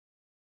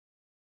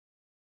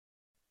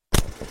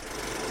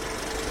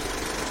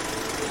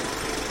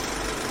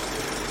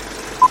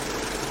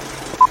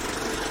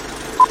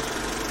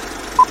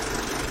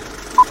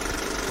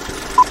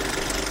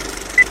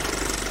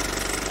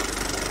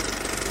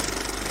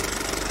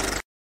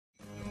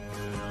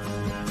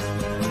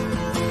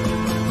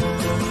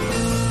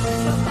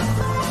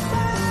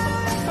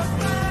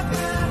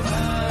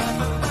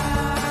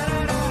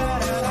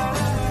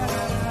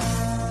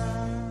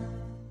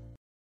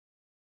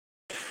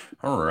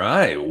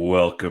right.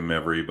 Welcome,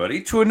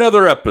 everybody, to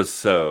another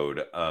episode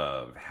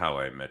of How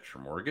I Met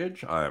Your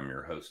Mortgage. I'm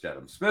your host,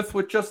 Adam Smith,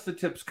 with Just the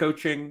Tips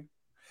Coaching.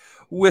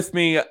 With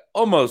me,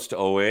 almost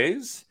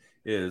always,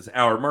 is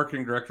our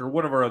marketing director,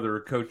 one of our other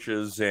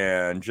coaches,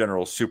 and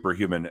general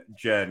superhuman,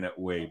 Jen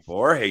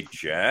Wade-Bohr. Hey,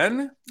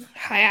 Jen.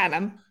 Hi,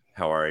 Adam.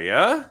 How are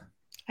you?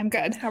 I'm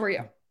good. How are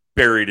you?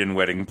 Buried in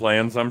wedding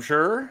plans, I'm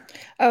sure.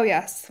 Oh,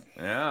 yes.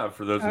 Yeah,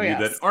 for those of you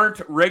that aren't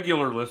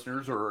regular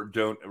listeners or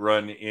don't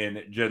run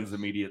in Jen's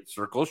immediate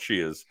circle, she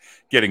is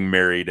getting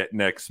married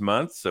next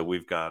month. So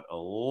we've got a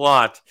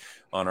lot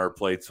on our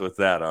plates with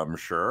that, I'm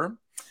sure.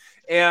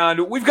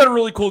 And we've got a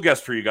really cool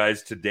guest for you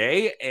guys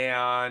today.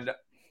 And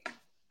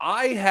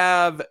I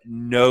have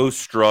no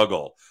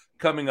struggle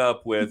coming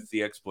up with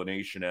the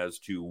explanation as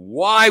to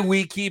why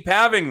we keep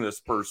having this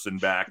person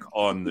back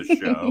on the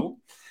show.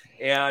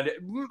 And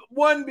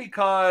one,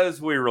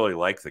 because we really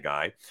like the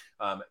guy.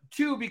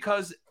 Two,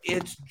 because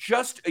it's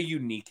just a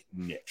unique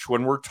niche.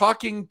 When we're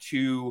talking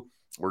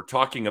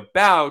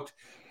about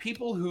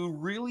people who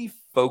really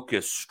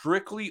focus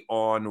strictly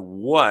on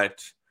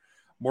what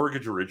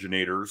mortgage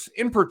originators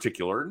in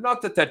particular,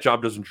 not that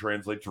job doesn't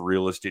translate to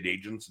real estate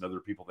agents and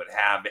other people that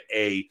have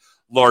a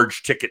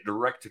large ticket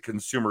direct to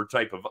consumer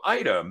type of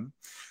item,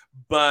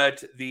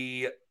 but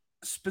the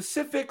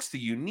specifics, the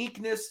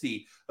uniqueness,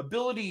 the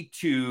ability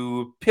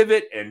to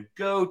pivot and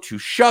go, to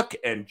shuck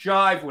and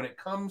jive when it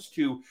comes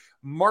to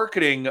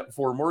marketing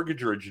for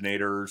mortgage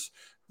originators.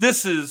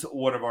 This is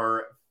one of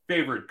our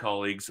favorite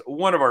colleagues,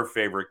 one of our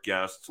favorite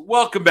guests.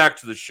 Welcome back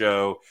to the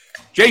show,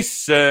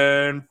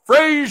 Jason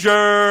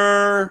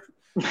Frazier.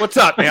 What's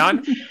up,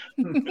 man?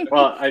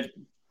 Well,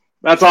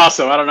 that's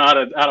awesome. I don't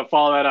know how to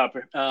follow that up.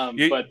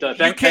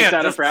 Thanks,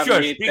 Adam, for having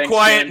me. Be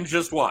quiet and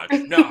just watch.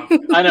 No,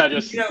 I know.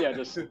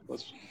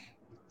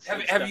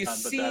 Have you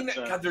seen?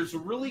 God, there's a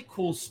really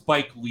cool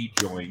Spike Lee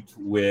joint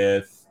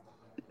with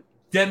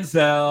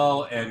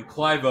Denzel and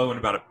Clive Owen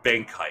about a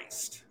bank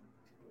heist.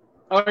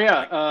 Oh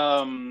yeah,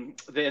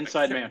 the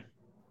Inside Man.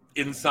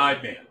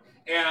 Inside Man,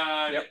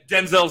 and yep.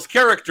 Denzel's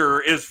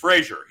character is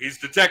Frazier. He's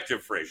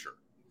Detective Frazier,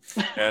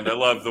 and I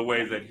love the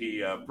way that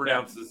he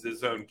pronounces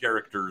his own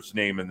character's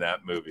name in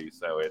that movie.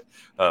 So it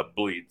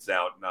bleeds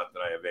out. Not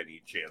that I have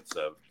any chance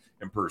of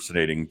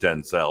impersonating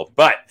Denzel,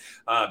 but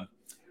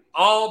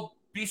I'll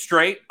be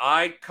straight.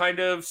 I kind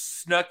of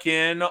snuck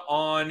in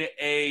on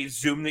a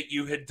Zoom that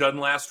you had done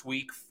last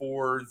week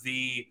for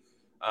the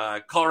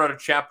Colorado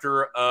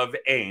chapter of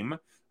AIM,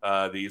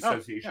 the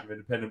Association of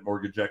Independent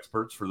Mortgage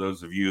Experts, for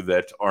those of you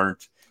that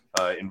aren't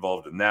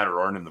involved in that or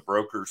aren't in the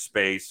broker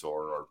space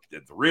or in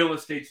the real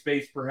estate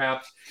space,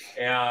 perhaps.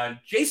 And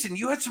Jason,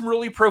 you had some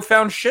really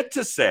profound shit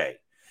to say.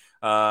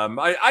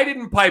 I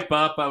didn't pipe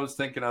up. I was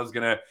thinking I was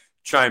going to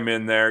chime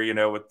in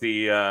there, with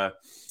the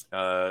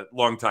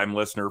long-time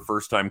listener,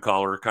 first-time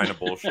caller kind of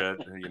bullshit,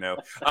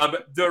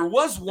 There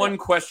was one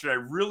question I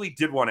really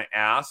did want to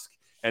ask,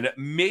 and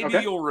maybe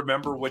you'll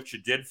remember what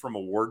you did from a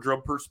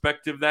wardrobe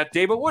perspective that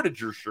day, but what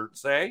did your shirt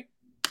say?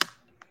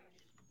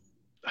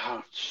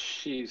 Oh,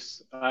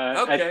 jeez. Cool.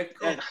 I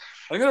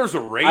think there was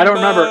a rainbow. I don't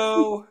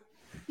remember.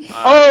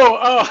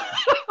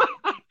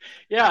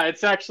 Yeah,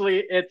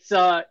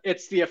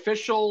 it's the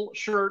official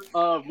shirt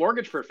of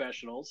Mortgage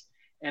Professionals,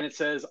 and it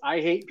says,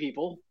 "I hate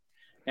people."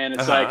 And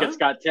it's it's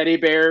got teddy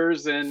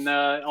bears and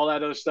all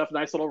that other stuff.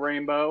 Nice little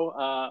rainbow.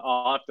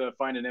 I'll have to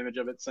find an image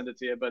of it, send it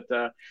to you. But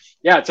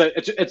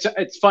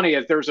it's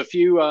funny. There's a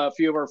few of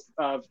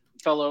our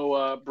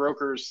fellow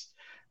brokers.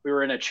 We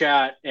were in a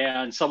chat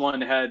and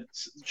someone had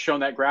shown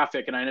that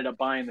graphic, and I ended up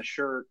buying the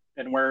shirt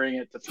and wearing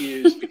it to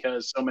Fuse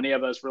because so many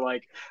of us were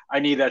like,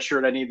 "I need that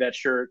shirt. I need that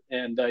shirt."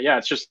 And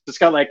it's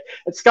got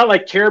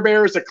like Care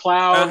Bears, a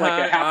cloud, like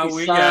a happy sun.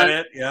 We got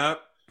it. Yeah.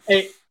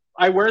 Hey,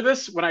 I wear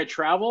this when I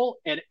travel,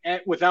 and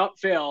without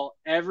fail,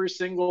 every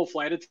single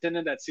flight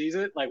attendant that sees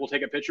it, will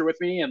take a picture with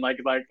me and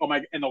oh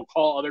my, and they'll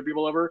call other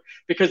people over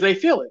because they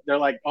feel it. They're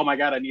like, "Oh my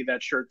God, I need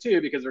that shirt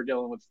too," because they're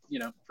dealing with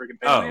freaking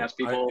pain ass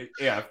people.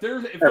 If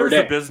there's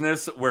a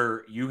business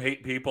where you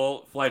hate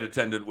people, flight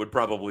attendant would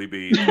probably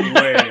be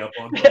way up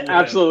on the list.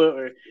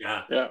 Absolutely.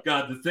 Yeah.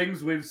 God, the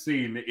things we've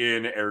seen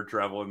in air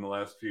travel in the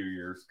last few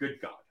years. Good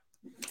God.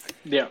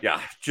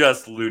 Yeah.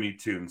 Just Looney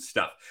Tunes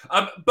stuff.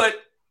 But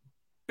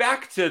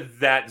back to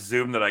that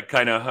Zoom that I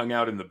kind of hung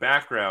out in the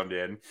background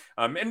in.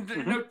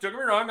 Don't get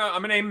me wrong,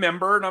 I'm an AIM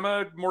member and I'm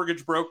a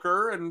mortgage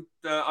broker, and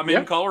I'm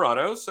in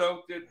Colorado,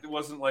 so it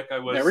wasn't like I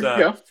was. There we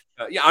go.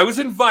 I was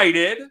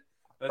invited.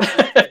 Put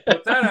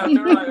that out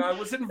there. I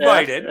was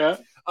invited.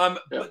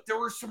 But there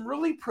were some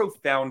really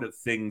profound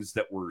things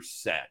that were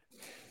said,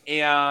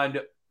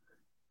 and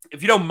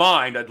if you don't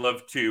mind, I'd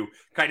love to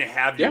kind of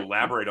have you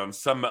elaborate on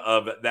some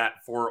of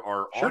that for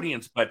our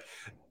audience. But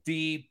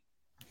the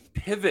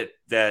pivot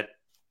that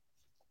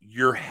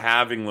you're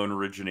having loan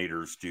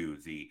originators do,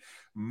 the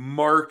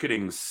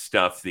marketing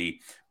stuff, the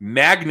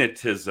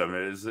magnetism,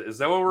 is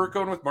that what we're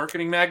going with?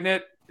 Marketing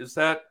magnet? Is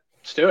that?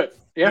 Let's do it.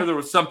 Yeah. There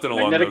was something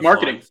along magnetic those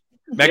marketing. Lines.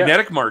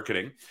 Magnetic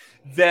marketing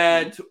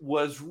that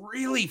was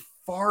really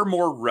far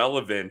more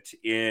relevant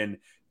in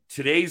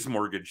today's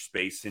mortgage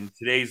space, in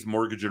today's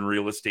mortgage and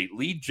real estate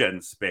lead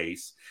gen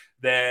space,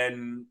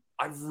 than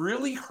I've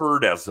really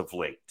heard as of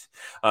late.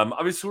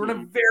 Obviously, we're in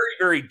a very,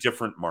 very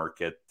different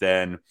market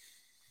than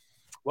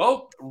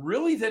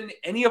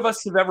any of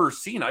us have ever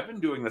seen. I've been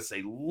doing this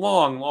a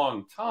long,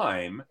 long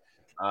time.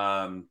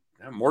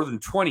 More than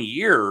 20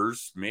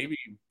 years, maybe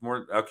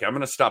more. Okay, I'm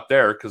going to stop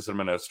there because I'm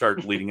going to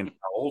start leading into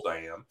how old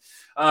I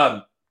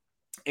am.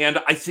 And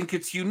I think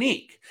it's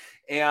unique.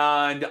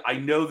 And I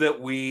know that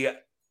we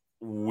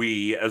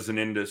as an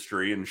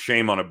industry, and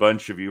shame on a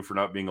bunch of you for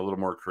not being a little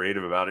more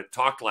creative about it,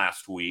 talked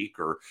last week,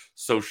 or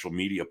social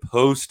media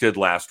posted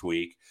last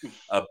week,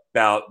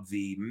 about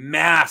the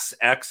mass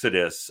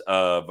exodus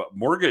of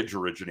mortgage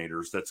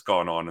originators that's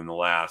gone on in the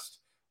last,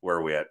 where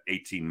are we at,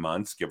 18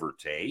 months, give or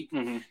take.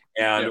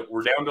 And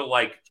we're down to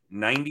like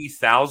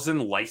 90,000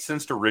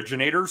 licensed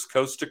originators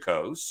coast to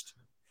coast,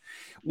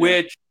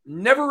 which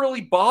never really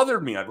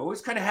bothered me. I've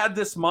always kind of had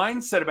this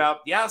mindset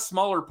about,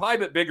 smaller pie,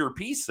 but bigger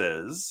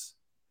pieces.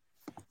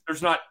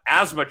 There's not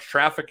as much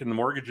traffic in the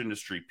mortgage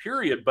industry,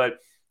 period, but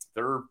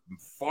there are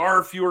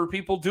far fewer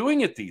people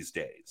doing it these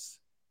days.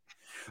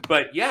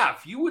 But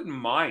if you wouldn't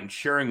mind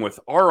sharing with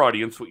our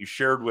audience what you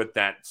shared with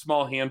that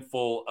small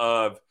handful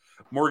of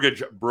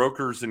mortgage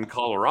brokers in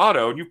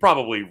Colorado, and you've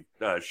probably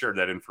shared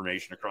that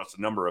information across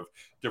a number of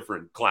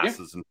different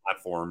classes and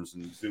platforms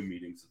and Zoom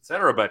meetings, et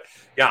cetera. But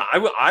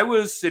I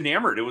was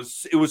enamored. It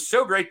was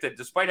so great that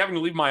despite having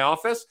to leave my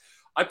office,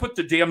 I put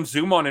the damn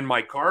Zoom on in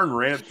my car and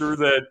ran it through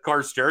the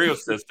car stereo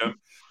system,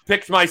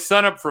 picked my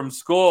son up from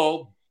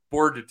school,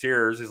 bored to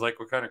tears. He's like,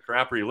 "What kind of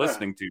crap are you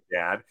listening to,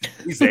 Dad?"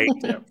 He's 8.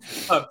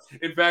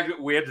 In fact,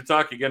 we had to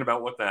talk again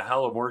about what the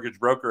hell a mortgage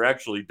broker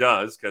actually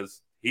does,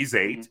 because he's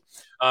 8.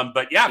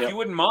 But if you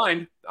wouldn't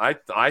mind,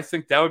 I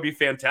think that would be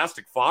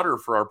fantastic fodder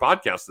for our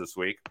podcast this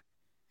week.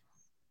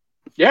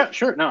 Yeah,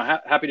 sure. No,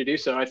 happy to do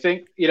so. I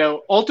think,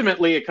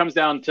 ultimately it comes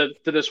down to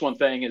this one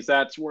thing, is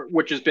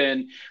which has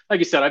been, like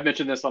you said, I've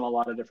mentioned this on a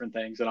lot of different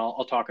things, and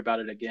I'll talk about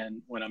it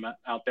again when I'm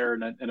out there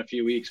in a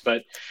few weeks.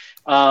 But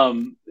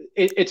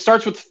it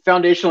starts with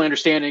foundational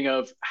understanding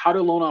of how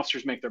do loan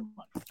officers make their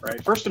money,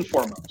 right? First and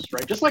foremost,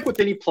 right? Just like with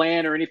any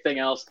plan or anything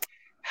else,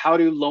 how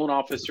do loan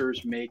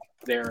officers make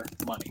their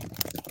money,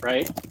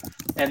 right?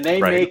 And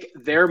they make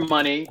their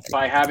money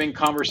by having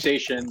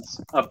conversations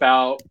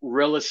about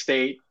real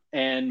estate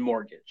and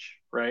mortgage,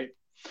 right?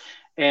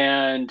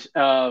 And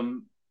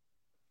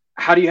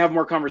how do you have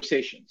more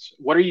conversations?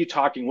 What are you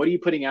talking? What are you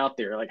putting out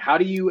there? Like, how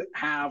do you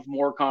have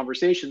more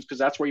conversations? Because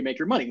that's where you make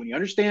your money. When you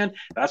understand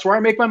that's where I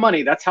make my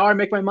money, that's how I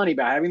make my money,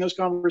 by having those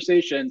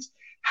conversations.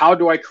 How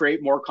do I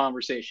create more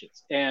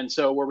conversations? And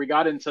so where we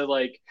got into,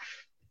 like,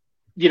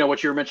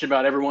 what you were mentioning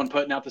about everyone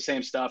putting out the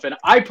same stuff. And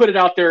I put it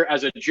out there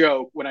as a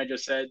joke when I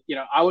just said,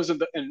 I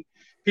wasn't and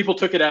people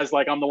took it as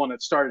like I'm the one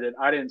that started it.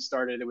 I didn't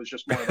start it. It was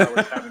just more of I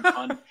was having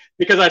fun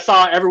because I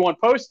saw everyone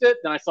post it.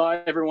 Then I saw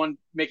everyone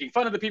making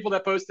fun of the people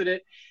that posted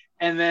it.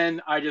 And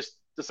then I just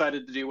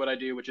decided to do what I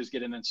do, which is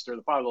get in and stir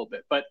the pot a little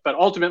bit. But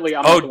ultimately,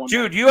 I'm not the one.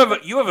 Dude, you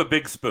have a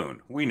big spoon.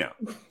 We know.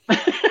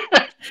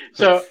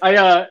 So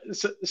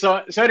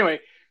anyway,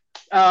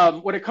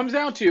 what it comes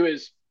down to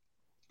is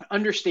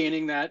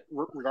understanding that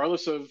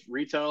regardless of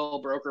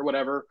retail, broker,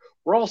 whatever,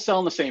 we're all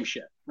selling the same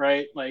shit,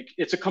 right? Like,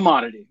 it's a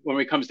commodity when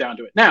it comes down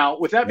to it. Now,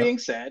 with that being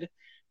said,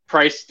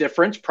 price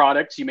difference,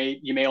 products, you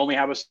may only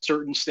have a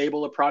certain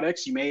stable of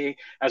products. You may,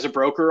 as a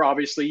broker,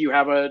 obviously you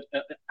have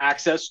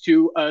access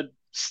to a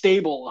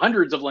stable,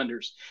 hundreds of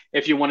lenders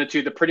if you wanted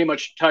to pretty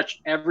much touch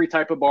every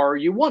type of borrower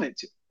you wanted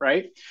to,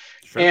 right?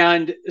 Sure.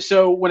 And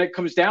so when it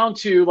comes down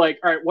to, like,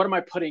 all right, what am I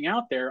putting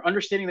out there?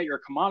 Understanding that you're a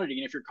commodity,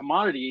 and if you're a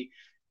commodity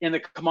in the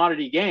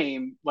commodity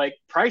game, like,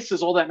 price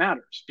is all that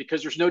matters,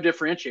 because there's no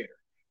differentiator,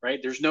 right?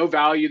 There's no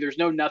value. There's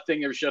no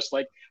nothing. There's just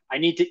like, I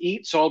need to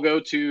eat, so I'll go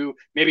to,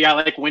 maybe I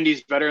like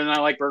Wendy's better than I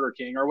like Burger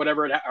King, or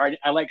whatever. Or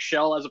I like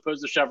Shell as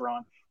opposed to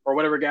Chevron, or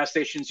whatever gas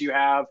stations you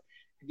have,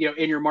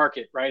 in your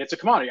market, right? It's a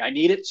commodity. I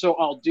need it, so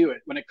I'll do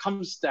it. When it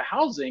comes to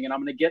housing and I'm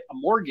going to get a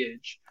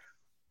mortgage,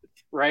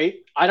 right?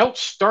 I don't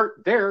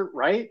start there,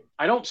 right?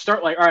 I don't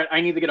start like, all right,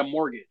 I need to get a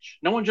mortgage.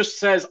 No one just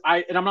says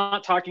and I'm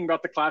not talking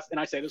about the class, and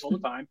I say this all the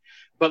time,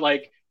 but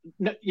like,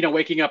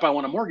 waking up, I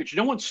want a mortgage.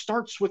 No one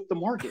starts with the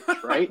mortgage,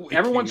 right?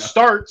 Everyone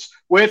starts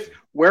with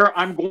where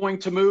I'm going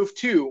to move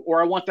to,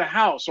 or I want the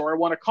house, or I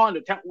want a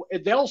condo.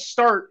 They'll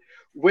start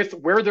with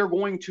where they're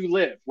going to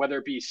live, whether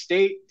it be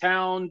state,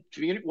 town,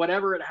 community,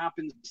 whatever it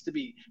happens to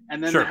be.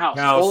 And then the house,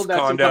 all of that's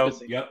condo.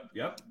 Encompassing.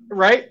 Yep.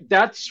 Right?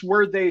 That's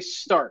where they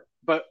start.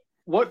 But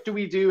what do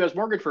we do as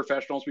mortgage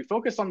professionals? We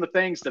focus on the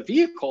things, the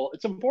vehicle,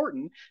 it's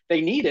important, they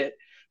need it,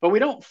 but we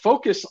don't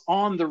focus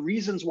on the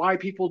reasons why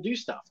people do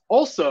stuff.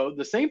 Also,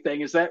 the same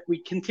thing is that we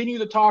continue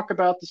to talk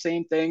about the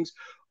same things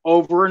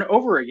over and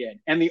over again.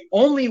 And the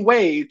only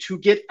way to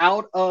get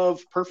out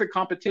of perfect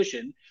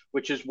competition,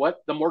 which is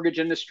what the mortgage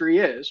industry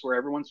is, where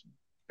everyone's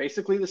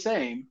basically the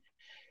same,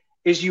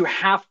 is you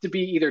have to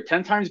be either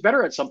 10 times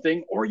better at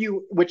something, or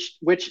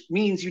which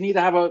means you need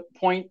to have a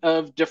point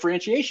of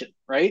differentiation,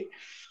 right?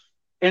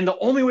 And the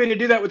only way to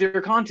do that with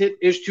your content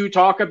is to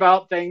talk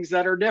about things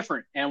that are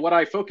different. And what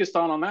I focused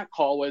on that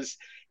call was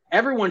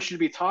everyone should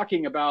be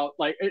talking about,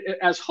 like,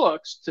 as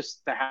hooks,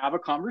 to have a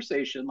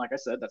conversation. Like I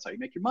said, that's how you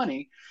make your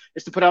money,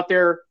 is to put out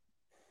there,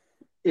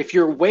 if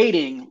you're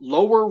waiting,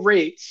 lower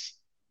rates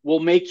will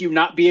make you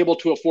not be able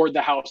to afford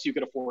the house you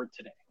could afford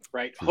today,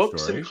 right? True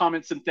Hooks story. and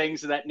comments and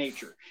things of that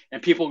nature.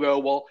 And people go,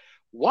 well,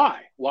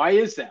 why? Why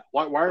is that?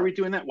 Why are we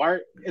doing that?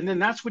 And then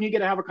that's when you get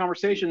to have a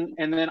conversation.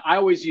 And then I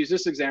always use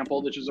this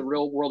example, which is a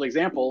real world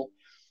example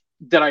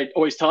that I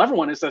always tell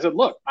everyone, is I said,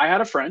 look, I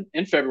had a friend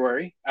in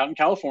February out in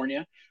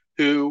California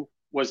who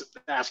was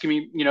asking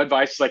me,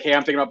 advice, like, hey,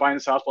 I'm thinking about buying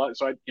this house.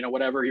 So I,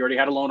 whatever, he already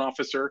had a loan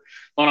officer.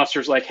 Loan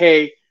officer's like,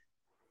 hey,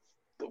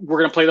 we're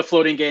going to play the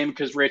floating game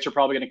because rates are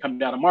probably going to come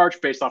down in March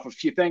based off of a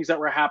few things that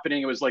were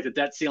happening. It was like the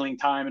debt ceiling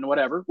time and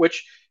whatever,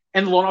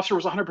 and the loan officer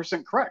was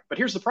 100% correct. But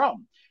here's the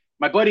problem.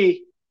 My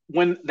buddy,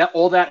 when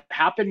all that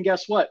happened,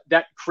 guess what?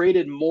 That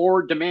created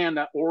more demand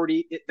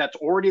that's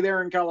already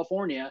there in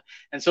California.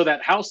 And so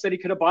that house that he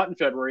could have bought in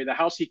February, the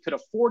house he could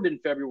afford in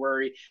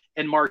February,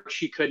 in March,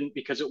 he couldn't,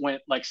 because it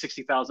went like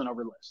 60,000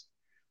 over list.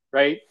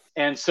 Right.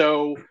 And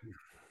so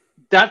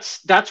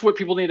that's what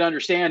people need to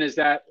understand, is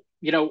that,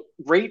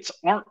 rates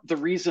aren't the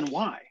reason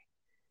why,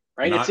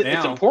 right?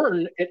 It's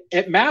important.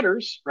 It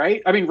matters,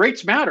 right? I mean,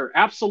 rates matter.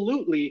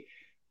 Absolutely.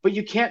 But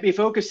you can't be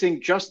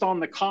focusing just on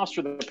the cost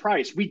or the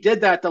price. We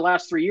did that the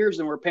last 3 years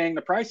and we're paying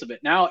the price of it.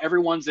 Now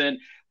everyone's in,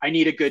 I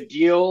need a good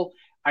deal.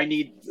 I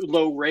need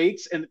low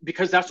rates. And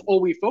because that's all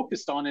we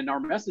focused on in our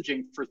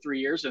messaging for 3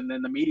 years. And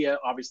then the media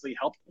obviously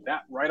helped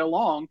that right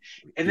along.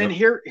 And then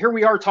here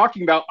we are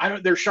talking about,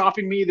 they're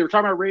shopping me. They're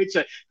talking about rates.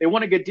 They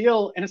want a good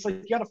deal. And it's like,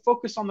 you got to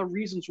focus on the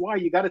reasons why.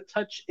 You got to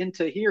touch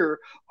into here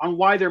on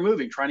why they're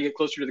moving, trying to get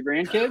closer to the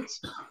grandkids.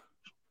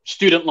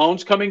 Student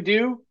loans coming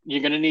due. You're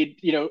going to need,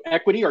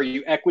 equity. Are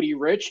you equity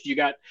rich? Do you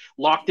got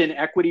locked in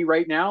equity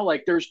right now?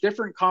 Like, there's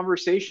different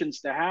conversations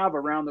to have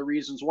around the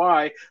reasons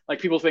why. Like,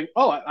 people think,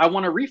 oh, I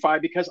want to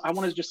refi because I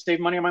want to just save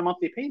money on my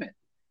monthly payment.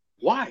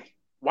 Why?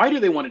 Why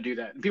do they want to do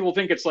that? And people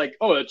think it's like,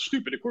 oh, that's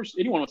stupid. Of course,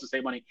 anyone wants to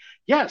save money.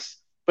 Yes.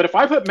 But if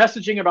I put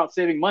messaging about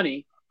saving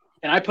money,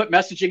 and I put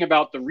messaging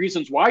about the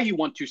reasons why you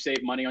want to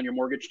save money on your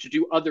mortgage to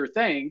do other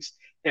things,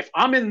 if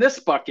I'm in this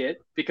bucket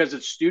because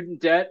it's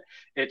student debt,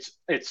 we're at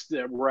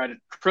 $1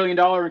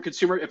 trillion in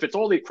consumer. If it's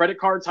all the credit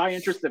cards, high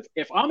interest,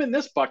 if I'm in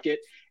this bucket,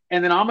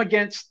 and then I'm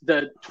against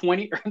the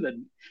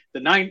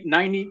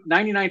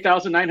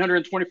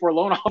 99,924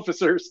 loan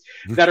officers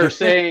that are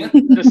saying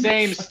the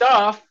same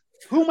stuff,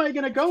 who am I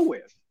going to go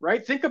with?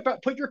 Right?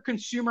 Put your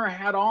consumer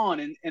hat on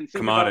and think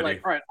about,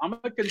 like, all right, I'm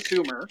a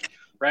consumer,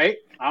 right?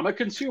 I'm a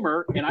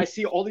consumer and I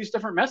see all these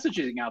different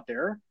messaging out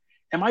there.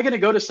 Am I going to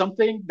go to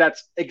something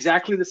that's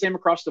exactly the same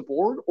across the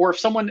board? Or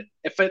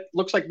if it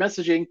looks like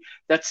messaging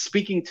that's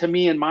speaking to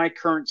me in my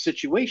current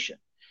situation,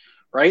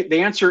 right?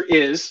 The answer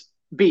is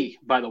B,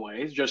 by the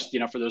way, just,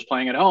 for those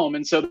playing at home.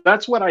 And so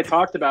that's what I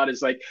talked about,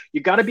 is like,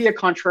 you got to be a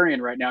contrarian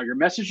right now. Your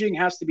messaging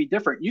has to be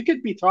different. You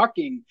could be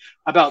talking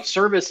about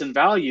service and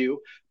value,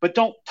 but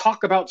don't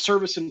talk about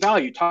service and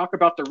value. Talk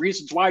about the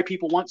reasons why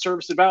people want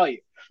service and value.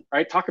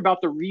 Right? Talk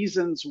about the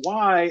reasons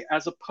why,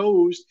 as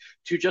opposed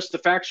to just the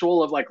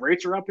factual of, like,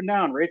 rates are up and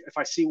down. If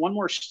I see one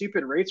more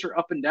stupid rates are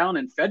up and down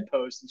in Fed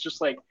posts, it's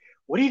just like,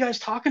 what are you guys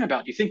talking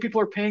about? Do you think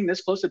people are paying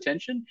this close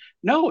attention?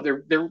 No,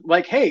 they're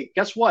like, hey,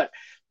 guess what?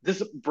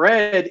 This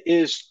bread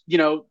is,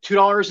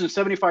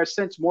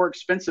 $2.75 more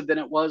expensive than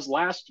it was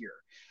last year.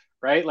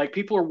 Right? Like,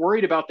 people are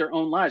worried about their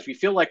own lives. We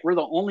feel like we're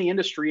the only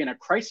industry in a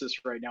crisis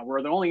right now.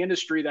 We're the only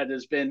industry that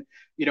has been,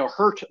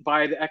 hurt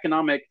by the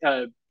economic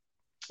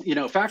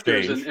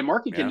factors and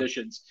market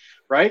conditions,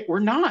 right? We're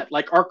not.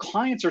 Like, our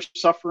clients are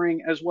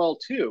suffering as well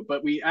too,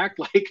 but we act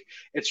like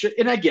it's just,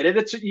 and I get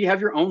it. You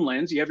have your own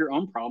lens, you have your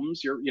own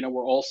problems.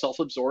 We're all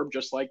self-absorbed,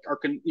 just like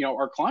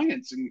our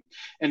clients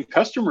and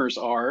customers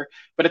are.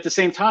 But at the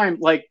same time,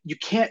 like, you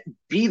can't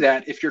be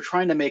that if you're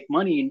trying to make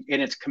money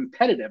and it's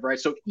competitive, right?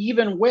 So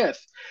even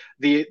with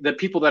the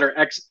people that are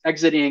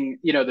exiting,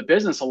 the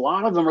business, a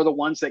lot of them are the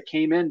ones that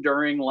came in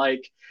during,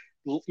 like,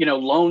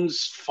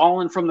 loans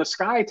falling from the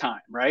sky time,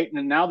 right?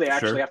 And now they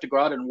actually have to go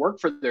out and work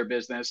for their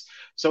business.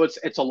 So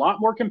it's a lot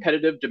more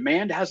competitive.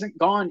 Demand hasn't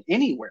gone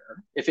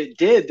anywhere. If it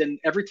did, then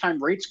every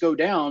time rates go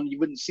down, you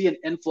wouldn't see an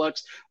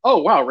influx.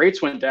 Oh, wow,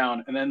 rates went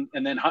down. And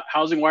then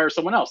Housing Wire or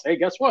someone else, hey,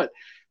 guess what?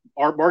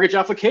 Our mortgage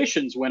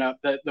applications went up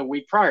the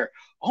week prior.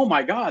 Oh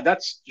my God,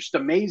 that's just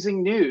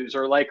amazing news.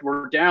 Or, like,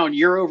 we're down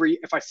year over.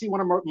 If I see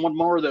one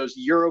more of those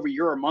year over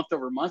year or month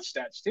over month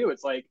stats too,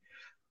 it's like,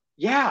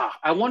 yeah,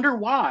 I wonder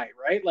why,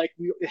 right? Like,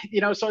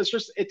 so it's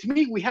just, to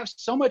me, we have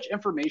so much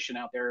information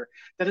out there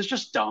that is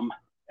just dumb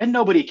and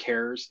nobody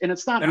cares. And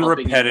it's not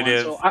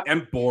repetitive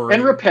and boring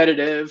and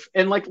repetitive.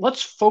 And, like,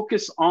 let's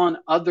focus on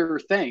other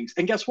things.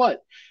 And guess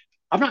what?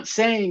 I'm not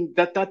saying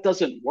that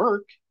doesn't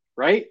work,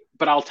 right?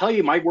 But I'll tell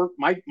you, my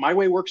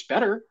way works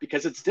better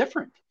because it's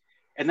different.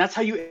 And that's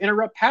how you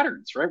interrupt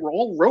patterns, right? We're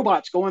all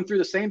robots going through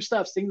the same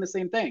stuff, seeing the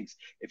same things.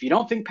 If you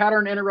don't think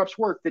pattern interrupts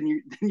work,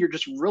 then you're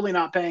just really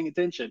not paying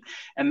attention.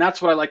 And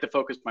that's what I like to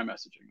focus my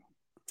messaging on.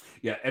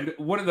 Yeah, and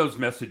one of those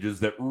messages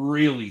that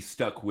really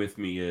stuck with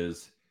me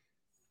is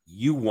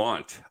you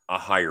want a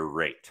higher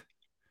rate.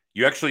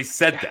 You actually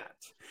said that.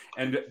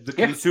 And the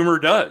consumer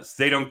does.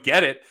 They don't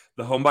get it.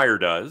 The home buyer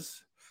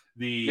does.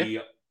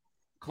 The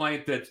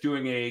client that's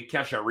doing a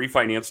cash out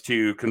refinance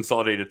to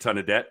consolidate a ton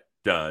of debt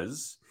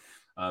does.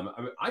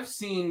 I've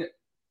seen,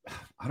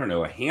 I don't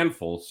know, a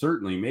handful,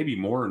 certainly maybe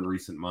more in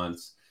recent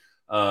months,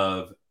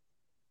 of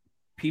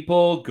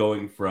people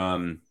going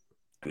from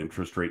an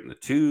interest rate in the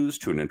 2s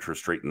to an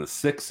interest rate in the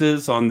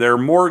 6s on their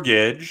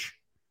mortgage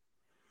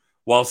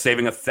while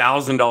saving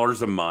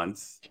 $1,000 a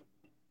month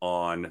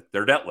on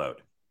their debt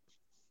load.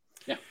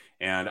 Yeah.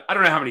 And I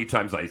don't know how many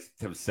times I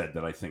have said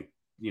that I think,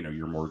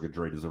 your mortgage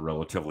rate is a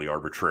relatively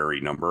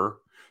arbitrary number,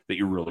 that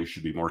you really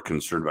should be more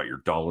concerned about your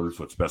dollars,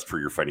 what's best for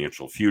your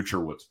financial future,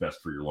 what's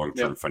best for your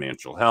long-term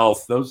financial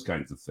health, those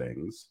kinds of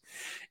things.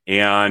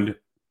 And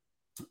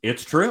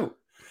it's true.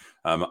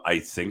 I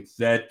think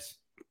that,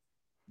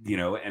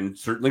 and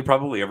certainly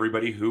probably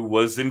everybody who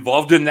was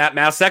involved in that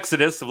mass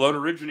exodus of loan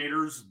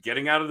originators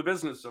getting out of the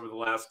business over the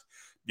last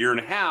year and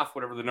a half,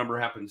 whatever the number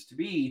happens to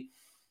be,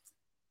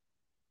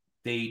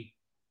 they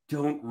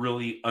don't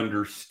really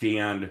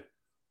understand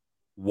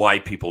why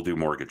people do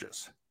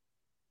mortgages.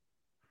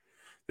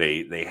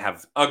 They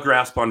have a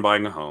grasp on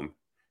buying a home,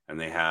 and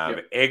they have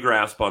a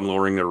grasp on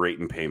lowering their rate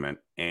and payment,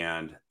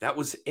 and that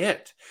was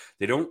it.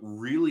 They don't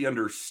really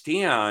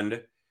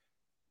understand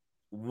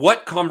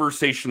what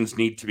conversations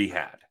need to be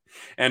had.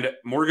 And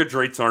mortgage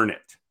rates aren't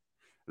it.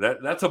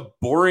 That's a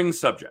boring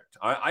subject.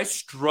 I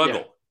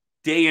struggle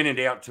day in and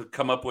day out to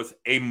come up with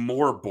a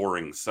more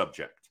boring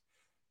subject.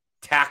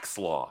 Tax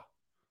law.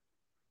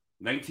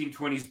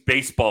 1920s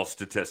baseball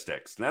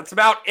statistics. And that's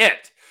about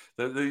it.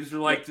 These are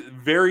like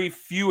very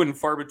few and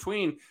far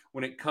between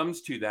when it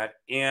comes to that.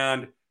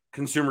 And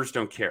consumers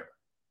don't care.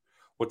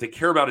 What they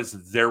care about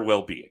is their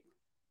well-being.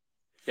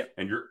 Yep.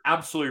 And you're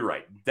absolutely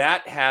right.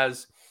 That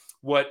has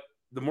what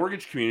the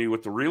mortgage community,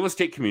 what the real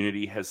estate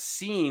community has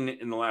seen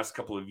in the last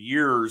couple of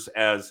years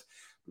as,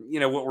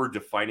 what we're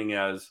defining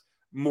as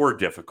more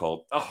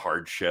difficult, a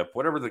hardship,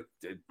 whatever the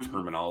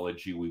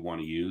terminology we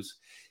want to use.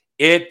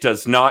 It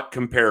does not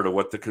compare to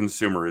what the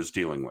consumer is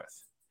dealing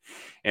with.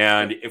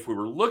 And if we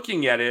were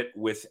looking at it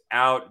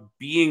without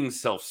being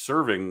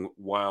self-serving,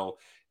 while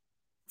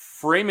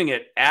framing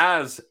it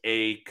as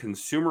a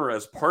consumer,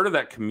 as part of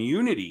that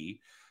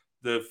community,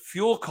 the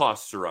fuel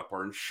costs are up,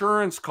 our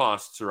insurance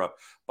costs are up,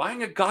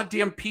 buying a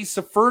goddamn piece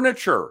of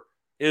furniture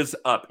is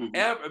up,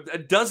 a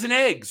dozen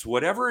eggs,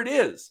 whatever it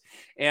is.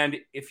 And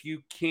if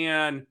you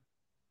can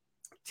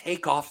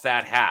take off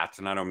that hat,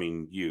 and I don't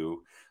mean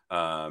you,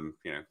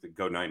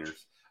 go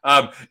Niners.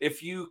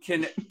 If you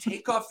can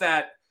take off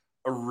that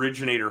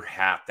originator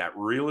hat, that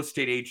real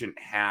estate agent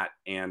hat,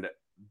 and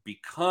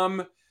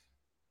become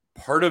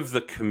part of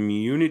the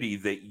community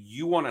that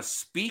you want to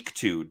speak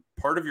to,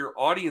 part of your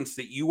audience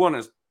that you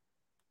want to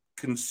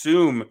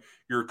consume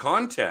your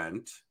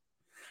content.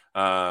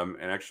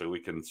 And actually, we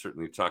can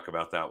certainly talk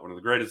about that. One of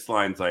the greatest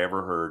lines I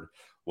ever heard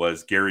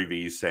was Gary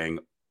Vee saying,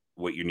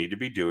 what you need to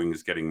be doing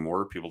is getting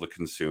more people to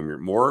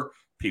consume more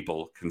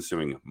people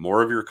consuming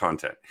more of your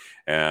content.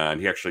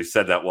 And he actually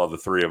said that while the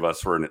three of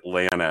us were in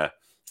Atlanta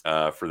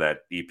for that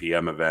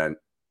EPM event,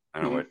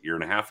 I don't know, what, year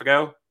and a half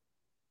ago?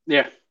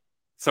 Yeah.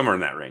 Somewhere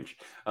in that range.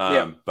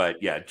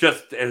 But yeah,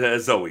 just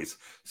as always,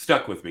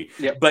 stuck with me.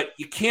 Yep. But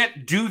you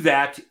can't do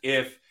that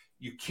if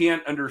you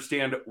can't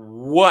understand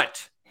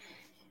what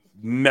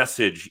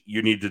message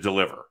you need to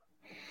deliver.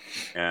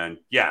 And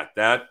yeah,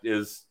 that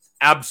is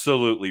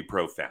absolutely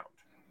profound.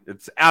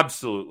 It's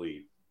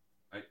absolutely,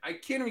 I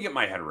can't even get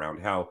my head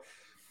around how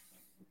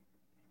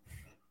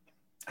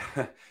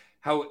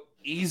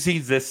easy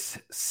this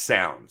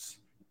sounds.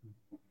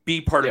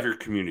 Be part of your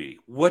community.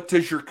 What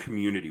does your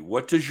community,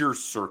 what does your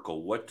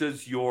circle, what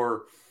does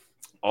your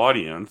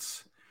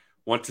audience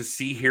want to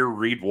see, hear,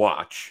 read,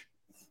 watch?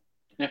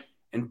 Yeah.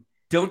 And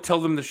don't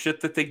tell them the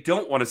shit that they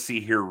don't want to see,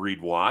 hear,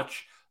 read,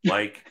 watch,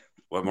 like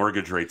what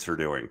mortgage rates are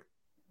doing.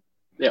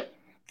 Yeah.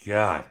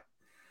 God.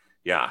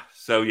 Yeah.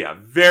 So, yeah,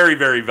 very,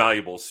 very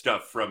valuable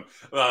stuff from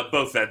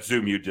both that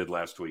Zoom you did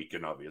last week.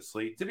 And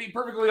obviously, to be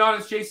perfectly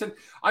honest, Jason,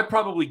 I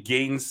probably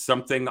gained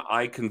something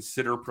I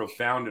consider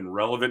profound and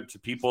relevant to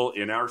people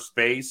in our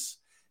space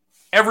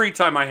every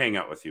time I hang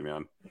out with you,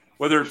 man.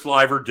 Whether it's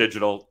live or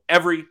digital,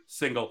 every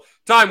single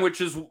time,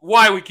 which is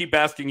why we keep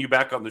asking you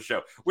back on the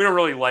show. We don't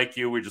really like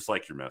you. We just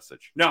like your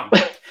message. No.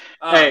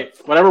 Hey,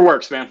 whatever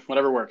works, man.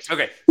 Whatever works.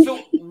 Okay. So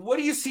what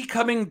do you see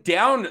coming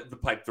down the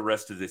pipe the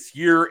rest of this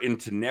year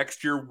into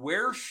next year?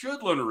 Where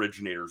should loan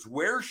originators,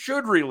 where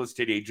should real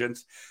estate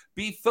agents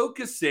be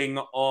focusing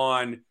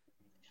on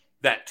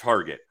that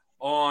target,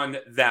 on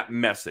that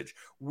message?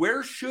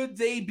 Where should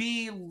they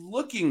be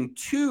looking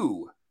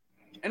to?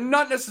 And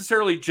not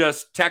necessarily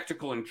just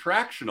tactical and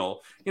tractional,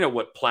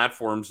 what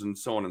platforms and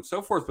so on and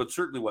so forth, but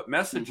certainly what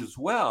message as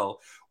well.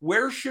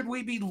 Where should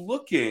we be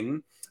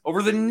looking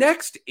over the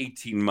next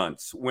 18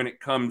 months when it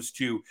comes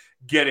to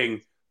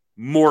getting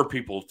more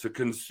people to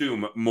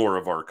consume more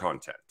of our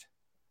content?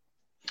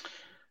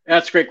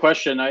 That's a great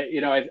question.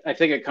 I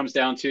think it comes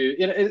down to,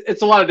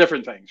 it's a lot of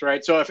different things,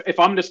 right? So if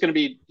I'm just going to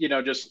be,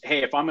 just,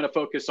 hey, if I'm going to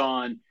focus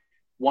on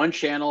one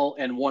channel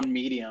and one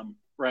medium,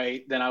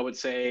 right, then I would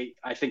say,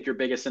 I think your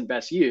biggest and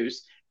best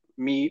use,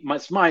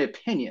 it's my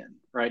opinion,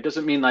 right?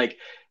 Doesn't mean like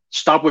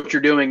stop what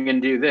you're doing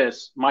and do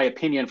this. My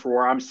opinion for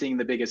where I'm seeing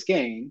the biggest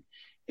gain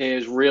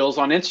is Reels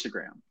on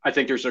Instagram. I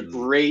think there's a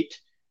great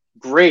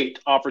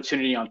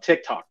opportunity on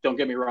TikTok. Don't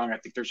get me wrong. I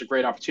think there's a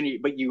great opportunity,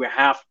 but you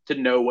have to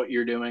know what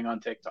you're doing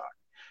on TikTok.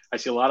 I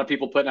see a lot of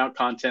people putting out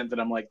content that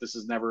I'm like, this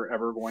is never,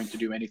 ever going to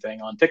do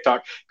anything on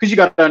TikTok, because you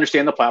got to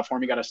understand the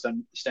platform. You got to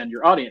extend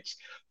your audience.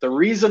 The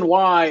reason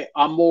why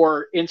I'm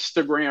more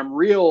Instagram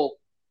reel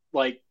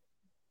like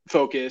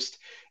focused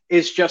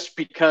is just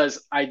because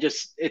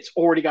it's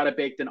already got a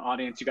baked in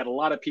audience. You got a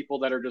lot of people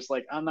that are just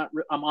like, I'm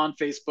on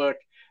Facebook,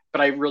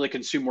 but I really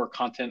consume more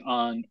content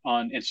on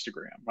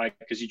Instagram, right?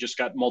 Because you just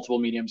got multiple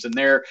mediums in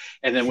there.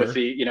 And then with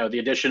the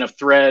addition of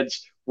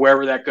threads,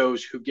 wherever that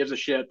goes, who gives a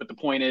shit? But the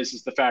point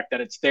is the fact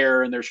that it's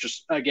there, and there's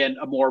just, again,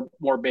 a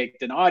more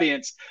baked in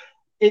audience,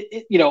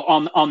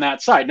 on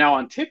that side. Now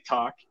on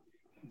TikTok,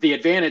 the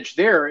advantage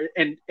there,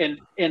 and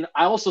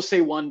I also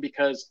say one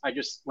because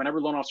whenever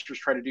loan officers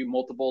try to do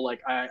multiple, like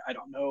I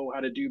don't know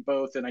how to do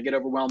both and I get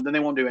overwhelmed, then they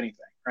won't do anything,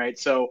 right?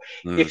 So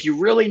if you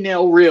really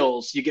nail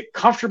Reels, you get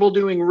comfortable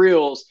doing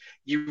Reels,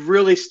 you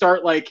really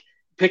start like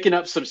picking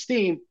up some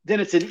steam, then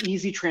it's an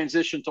easy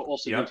transition to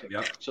also do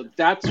TikTok.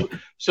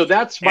 So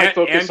that's my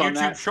focus on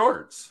that. YouTube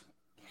Shorts.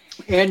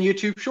 And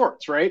YouTube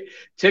Shorts, right?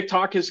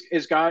 TikTok is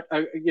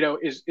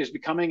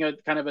becoming a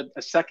kind of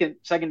a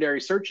secondary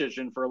search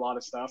engine for a lot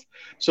of stuff.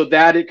 So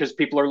that, because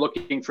people are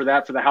looking for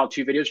that for the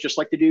how-to videos, just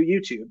like they do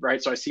YouTube,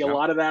 right? So I see a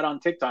lot of that on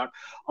TikTok,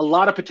 a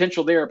lot of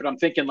potential there. But I'm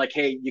thinking like,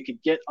 hey, you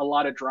could get a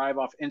lot of drive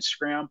off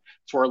Instagram.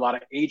 It's where a lot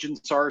of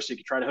agents are, so you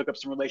could try to hook up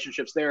some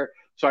relationships there.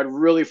 So I'd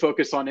really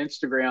focus on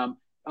Instagram.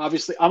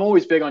 Obviously, I'm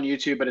always big on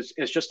YouTube, but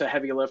it's just a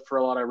heavy lift for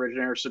a lot of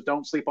originators. So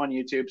don't sleep on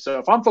YouTube. So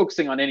if I'm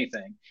focusing on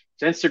anything,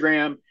 it's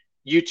Instagram,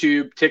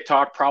 YouTube,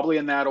 TikTok, probably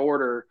in that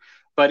order.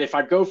 But if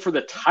I go for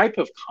the type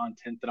of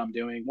content that I'm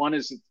doing, one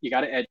is you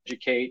got to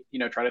educate,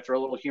 try to throw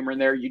a little humor in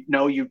there.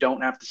 You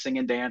don't have to sing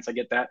and dance. I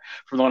get that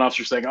from the one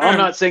officer saying, oh, I'm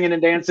not singing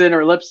and dancing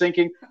or lip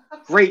syncing.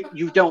 Great.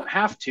 You don't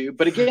have to.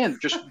 But again,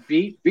 just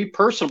be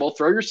personable,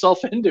 throw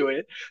yourself into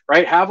it,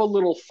 right? Have a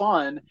little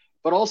fun,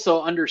 but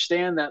also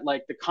understand that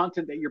like the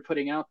content that you're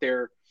putting out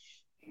there,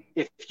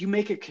 if you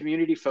make it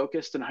community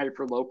focused and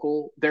hyper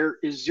local, there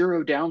is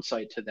zero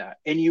downside to that.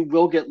 And you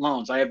will get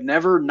loans. I have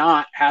never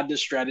not had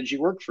this strategy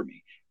work for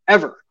me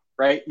ever,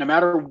 right? No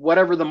matter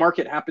whatever the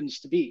market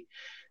happens to be.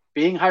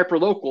 Being hyper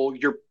local,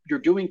 you're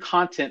doing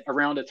content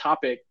around a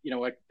topic,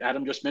 like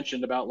Adam just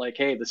mentioned about like,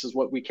 hey, this is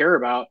what we care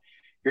about.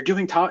 You're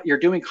doing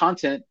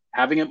content,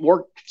 having it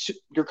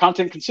your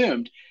content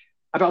consumed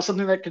about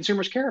something that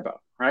consumers care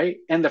about, right?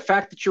 And the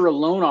fact that you're a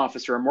loan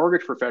officer, a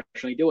mortgage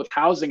professional, you deal with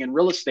housing and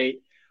real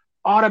estate,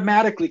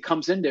 automatically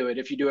comes into it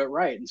if you do it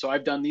right. And so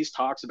I've done these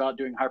talks about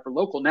doing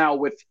hyperlocal. Now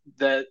with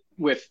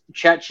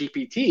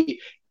ChatGPT,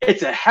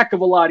 it's a heck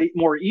of a lot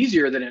more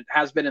easier than it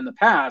has been in the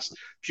past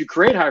to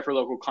create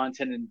hyperlocal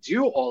content and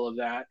do all of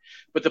that.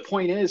 But the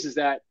point is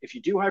that if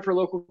you do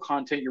hyperlocal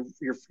content,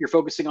 you're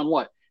focusing on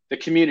what? The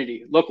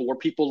community, local, where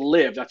people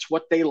live. That's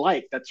what they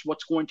like. That's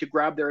what's going to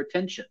grab their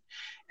attention.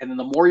 And then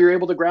the more you're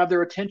able to grab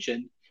their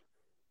attention,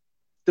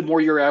 the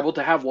more you're able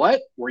to have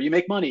where you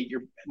make money,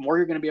 more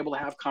you're going to be able to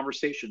have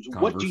conversations.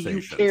 What do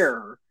you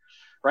care,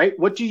 right?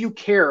 What do you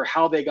care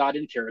how they got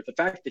into here? The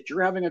fact that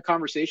you're having a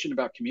conversation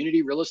about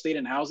community, real estate,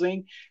 and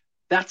housing,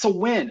 that's a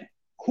win.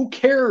 Who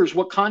cares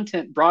what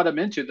content brought them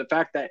into the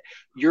fact that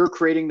you're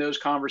creating those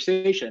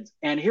conversations?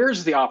 And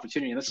here's the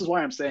opportunity. And this is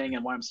why I'm saying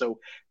and why I'm so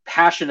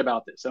passionate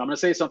about this. And I'm going to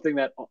say something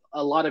that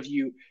a lot of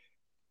you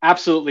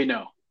absolutely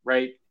know,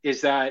 right?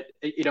 Is that,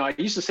 I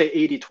used to say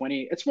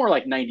 80-20. It's more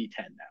like 90-10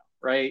 now.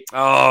 Right?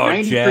 Oh,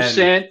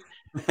 90%.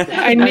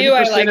 I knew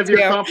I liked of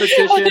your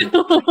competition. I've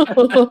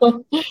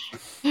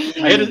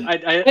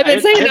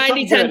been saying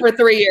 90-10 for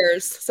 3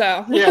 years.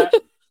 So yeah,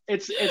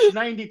 it's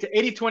 90 to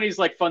 80-20 is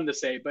like fun to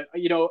say, but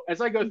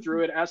as I go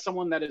through it, as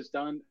someone that has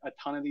done a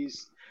ton of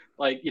these,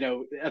 like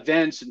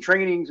events and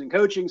trainings and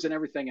coachings and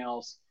everything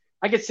else,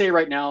 I could say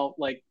right now,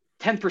 like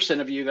 10%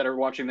 of you that are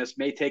watching this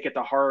may take it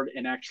to heart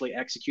and actually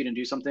execute and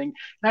do something.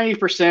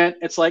 90%,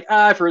 it's like,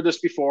 I've heard this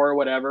before or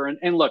whatever.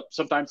 And look,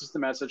 sometimes it's the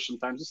message,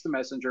 sometimes it's the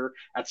messenger.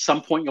 At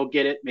some point you'll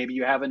get it. Maybe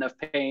you have enough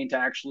pain to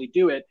actually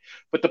do it.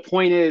 But the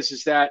point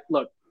is that,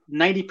 look,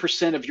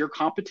 90% of your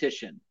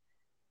competition,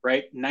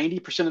 right?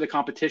 90% of the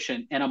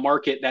competition in a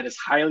market that is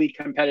highly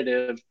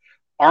competitive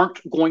aren't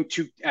going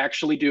to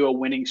actually do a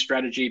winning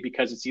strategy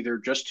because it's either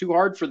just too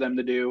hard for them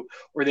to do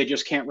or they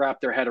just can't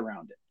wrap their head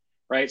around it.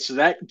 Right. So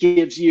that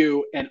gives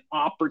you an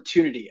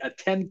opportunity, a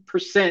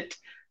 10%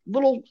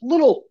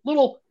 little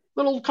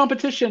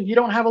competition. You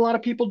don't have a lot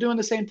of people doing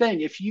the same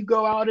thing. If you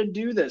go out and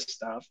do this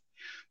stuff,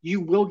 you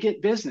will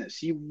get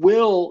business. You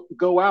will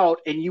go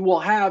out and you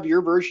will have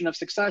your version of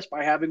success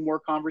by having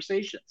more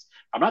conversations.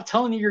 I'm not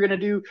telling you you're going to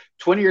do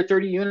 20 or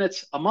 30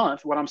 units a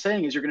month. What I'm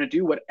saying is you're going to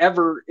do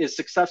whatever is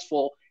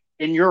successful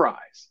in your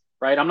eyes,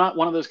 right? I'm not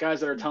one of those guys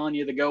that are telling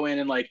you to go in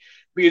and like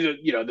be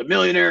the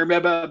millionaire, blah,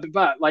 blah, blah,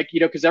 blah. Like,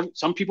 because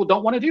some people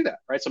don't want to do that,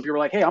 right? Some people are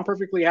like, hey, I'm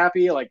perfectly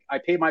happy. Like, I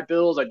pay my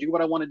bills. I do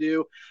what I want to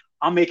do.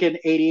 I'm making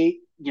 88,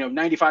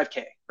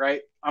 95K,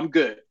 right? I'm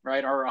good,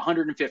 right? Or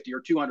 150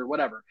 or 200,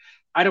 whatever.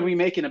 I don't be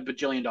making $1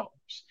 bajillion.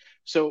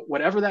 So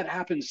whatever that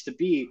happens to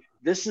be,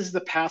 this is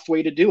the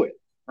pathway to do it,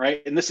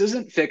 right? And this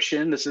isn't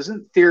fiction. This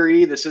isn't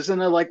theory. This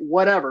isn't a like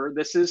whatever.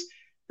 This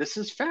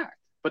is fact.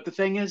 But the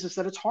thing is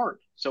that it's hard.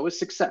 So is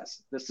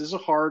success. This is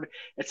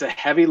it's a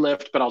heavy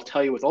lift, but I'll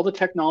tell you, with all the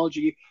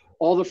technology,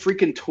 all the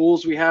freaking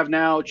tools we have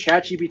now,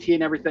 ChatGPT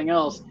and everything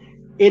else,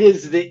 it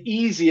is the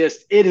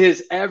easiest it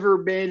has ever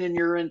been in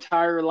your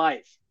entire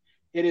life.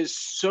 It is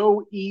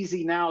so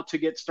easy now to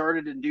get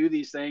started and do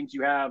these things.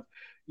 You have,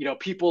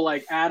 people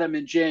like Adam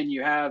and Jen,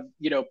 you have,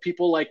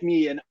 people like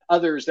me and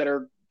others that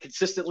are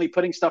consistently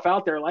putting stuff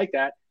out there like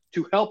that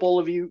to help all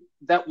of you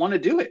that want to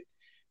do it.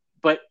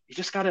 But you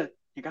just gotta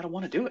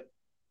want to do it.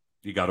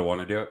 You got to want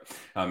to do it.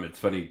 It's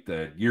funny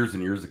that years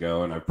and years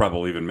ago, and I've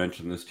probably even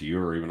mentioned this to you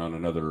or even on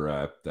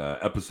another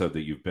episode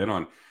that you've been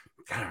on.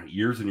 God,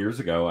 years and years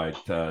ago,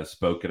 I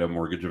spoke at a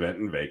mortgage event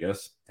in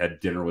Vegas,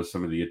 had dinner with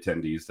some of the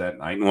attendees that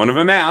night, and one of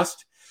them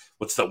asked,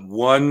 what's the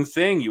one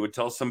thing you would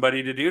tell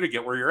somebody to do to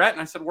get where you're at?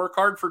 And I said, work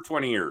hard for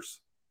 20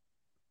 years.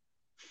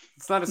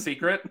 It's not a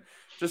secret.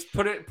 Just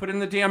put in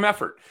the damn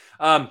effort.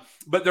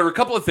 But there are a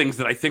couple of things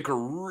that I think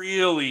are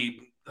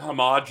really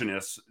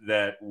homogenous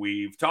that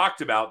we've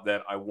talked about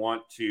that I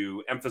want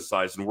to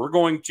emphasize. And we're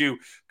going to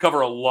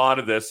cover a lot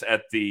of this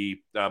at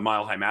the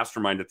Mile High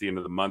Mastermind at the end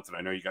of the month. And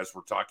I know you guys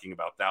were talking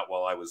about that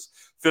while I was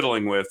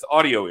fiddling with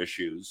audio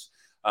issues.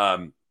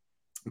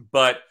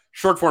 But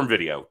short form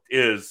video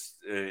is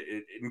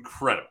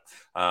incredible.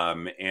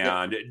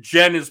 And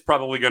Jen is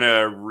probably going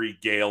to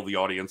regale the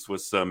audience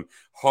with some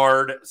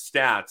hard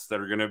stats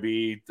that are going to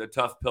be a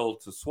tough pill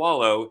to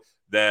swallow,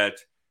 that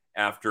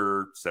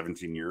after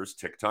 17 years,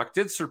 TikTok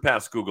did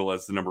surpass Google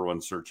as the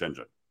 #1 search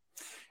engine.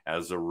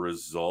 As a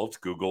result,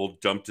 Google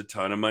dumped a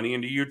ton of money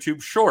into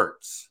YouTube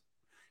Shorts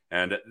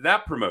and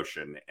that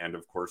promotion. And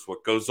of course,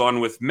 what goes on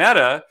with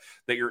Meta,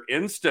 that your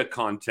Insta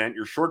content,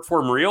 your short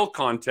form reel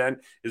content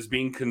is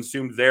being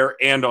consumed there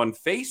and on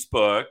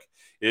Facebook,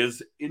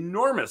 is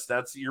enormous.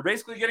 You're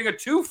basically getting a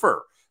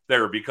twofer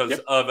there because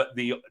of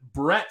the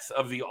breadth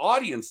of the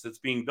audience that's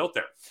being built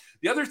there.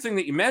 The other thing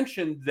that you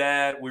mentioned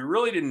that we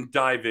really didn't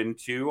dive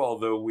into,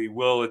 although we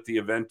will at the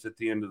event at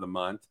the end of the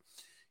month,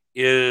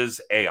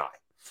 is AI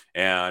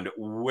and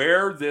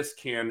where this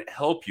can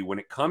help you when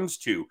it comes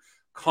to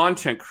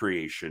content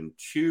creation,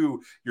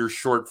 to your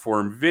short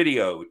form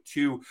video,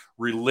 to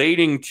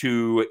relating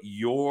to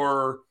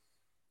your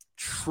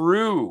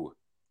true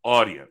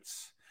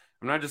audience.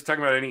 I'm not just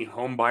talking about any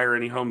home buyer,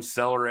 any home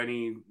seller,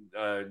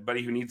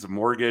 anybody who needs a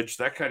mortgage,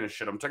 that kind of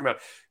shit. I'm talking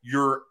about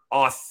your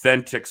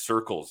authentic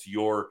circles,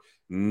 your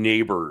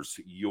neighbors,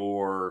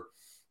 your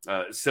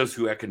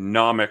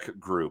socioeconomic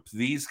group,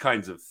 these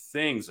kinds of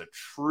things, a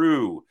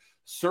true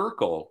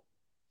circle.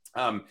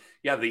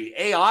 The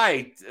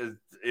AI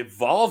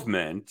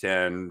evolvement,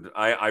 and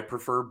I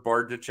prefer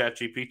Bard to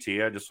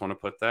ChatGPT. I just want to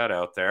put that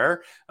out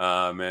there.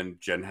 And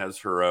Jen has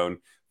her own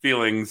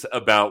feelings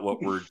about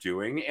what we're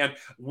doing. And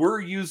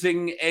we're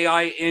using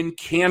AI in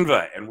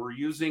Canva, and we're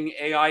using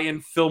AI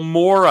in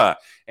Filmora,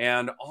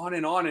 and on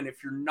and on. And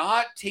if you're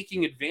not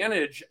taking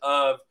advantage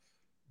of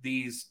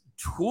these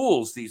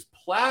tools, these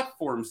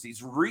platforms,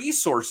 these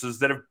resources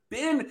that have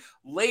been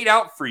laid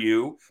out for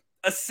you,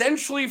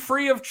 essentially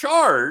free of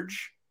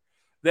charge,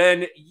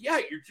 then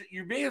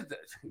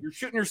you're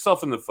shooting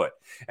yourself in the foot.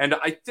 And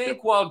I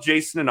think while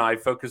Jason and I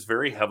focus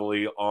very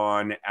heavily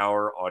on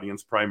our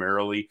audience,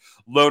 primarily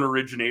loan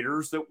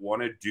originators that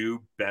want to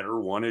do better,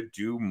 want to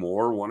do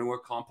more, want to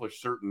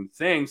accomplish certain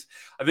things,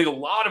 I think a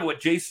lot of what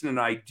Jason and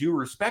I do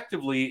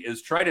respectively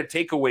is try to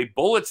take away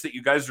bullets that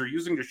you guys are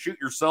using to shoot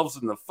yourselves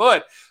in the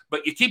foot,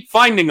 but you keep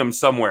finding them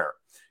somewhere.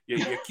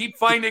 You keep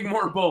finding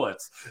more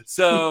bullets.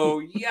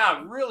 So,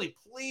 really,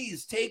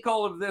 please take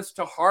all of this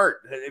to heart.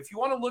 If you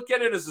want to look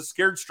at it as a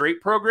Scared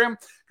Straight program,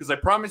 because I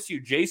promise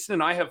you, Jason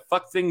and I have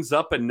fucked things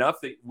up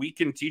enough that we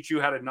can teach you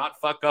how to not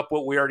fuck up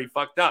what we already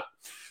fucked up.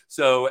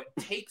 So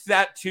take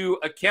that to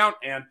account.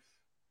 And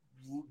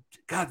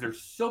God,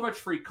 there's so much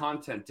free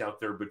content out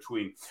there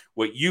between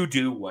what you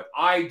do, what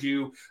I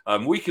do.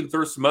 We can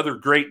throw some other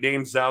great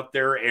names out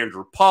there,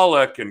 Andrew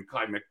Pollack and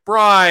Kai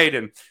McBride,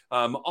 and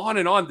on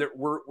and on. That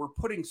we're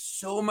putting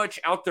so much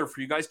out there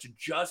for you guys to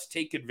just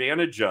take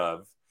advantage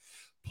of.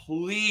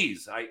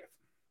 Please, I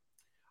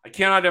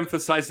cannot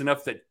emphasize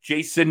enough that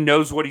Jason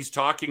knows what he's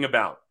talking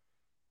about.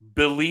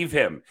 Believe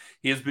him.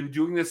 He has been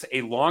doing this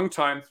a long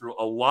time through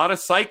a lot of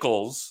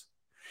cycles,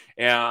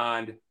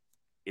 and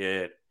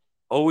it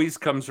always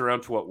comes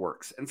around to what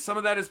works. And some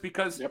of that is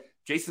because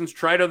Jason's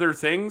tried other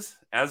things,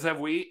 as have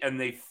we, and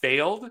they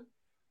failed.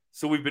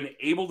 So we've been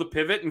able to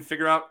pivot and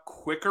figure out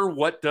quicker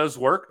what does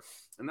work.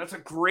 And that's a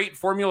great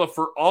formula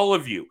for all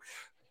of you.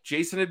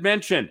 Jason had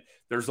mentioned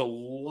there's a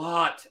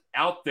lot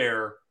out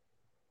there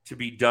to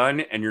be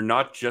done, and you're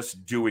not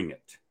just doing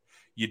it.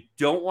 you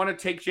don't want to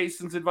take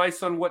Jason's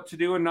advice on what to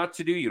do and not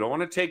to do, you don't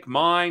want to take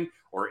mine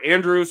or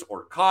Andrew's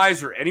or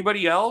Kai's or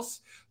anybody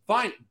else,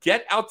 fine,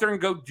 get out there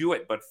and go do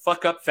it, but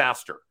fuck up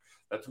faster.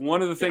 That's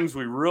one of the things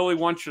we really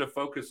want you to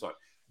focus on.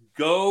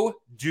 Go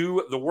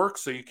do the work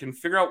so you can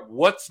figure out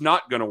what's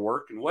not going to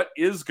work and what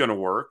is going to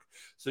work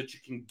so that you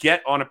can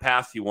get on a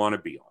path you want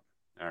to be on.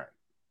 All right.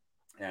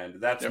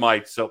 And that's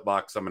my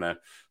soapbox. I'm going to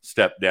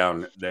step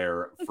down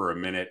there for a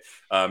minute.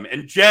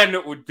 And Jason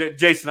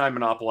and I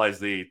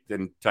monopolized the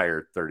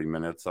entire 30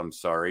 minutes. I'm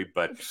sorry.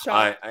 But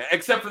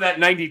except for that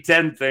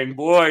 90-10 thing,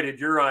 boy,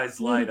 did your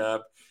eyes light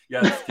up.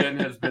 Yes, Jen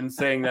has been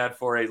saying that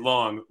for a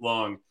long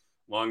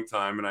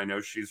time, and I know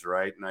she's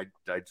right, and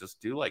I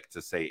just do like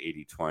to say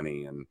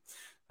 80-20,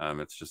 and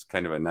it's just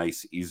kind of a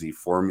nice, easy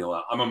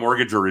formula. I'm a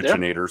mortgage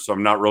originator, so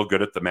I'm not real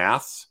good at the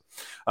maths.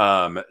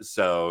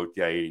 So,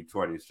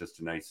 80-20 is just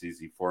a nice,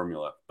 easy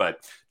formula.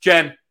 But,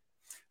 Jen,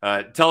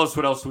 tell us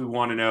what else we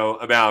want to know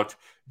about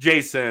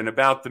Jason,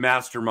 about the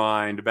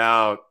mastermind,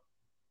 about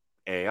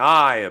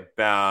AI,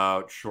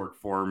 about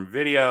short-form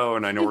video,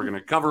 and I know we're going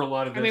to cover a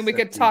lot of this. I mean, we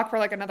could talk for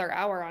like another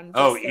hour on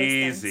just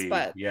easy, things,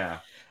 but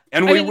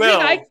and we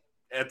will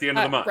at the end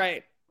of the month.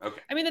 Right.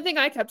 Okay. I mean, the thing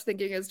I kept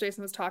thinking as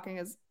Jason was talking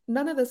is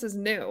none of this is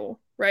new,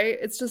 right?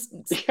 It's just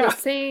the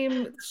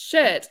same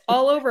shit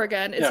all over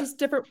again. It's just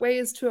different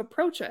ways to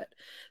approach it.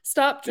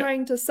 Stop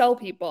trying to sell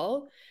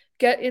people.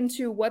 Get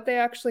into what they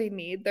actually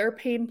need, their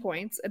pain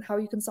points, and how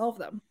you can solve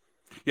them.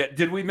 Yeah.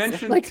 Did we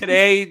mention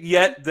today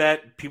yet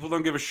that people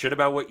don't give a shit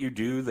about what you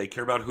do? They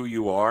care about who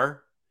you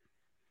are?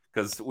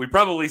 Because we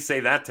probably say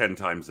that 10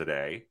 times a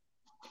day.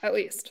 At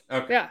least.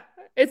 Okay. Yeah.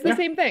 It's the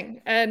same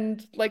thing.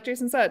 And like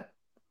Jason said,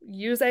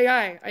 use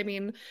AI. I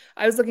mean,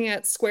 I was looking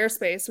at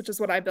Squarespace, which is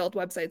what I build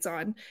websites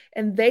on,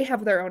 and they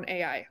have their own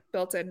AI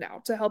built in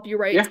now to help you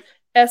write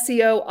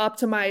SEO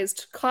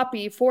optimized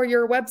copy for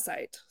your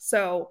website.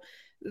 So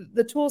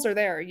the tools are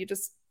there. You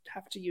just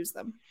have to use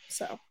them.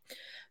 So,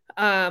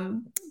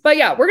 but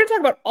yeah, we're going to talk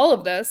about all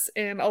of this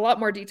in a lot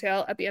more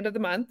detail at the end of the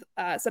month,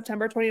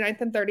 September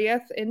 29th and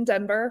 30th in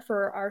Denver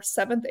for our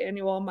 7th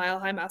annual Mile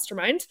High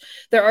Mastermind.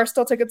 There are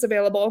still tickets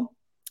available.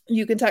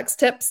 You can text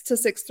TIPS to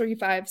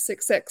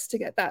 63566 to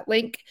get that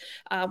link.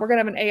 We're going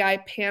to have an AI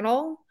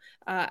panel.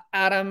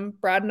 Adam,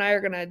 Brad, and I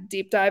are going to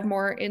deep dive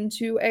more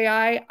into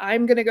AI.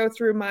 I'm going to go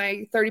through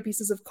my 30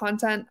 pieces of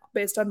content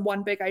based on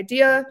one big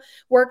idea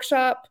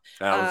workshop.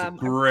 That was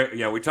great.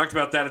 Yeah, we talked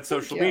about that at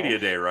Social Media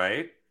Day,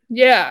 right?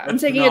 Yeah, I'm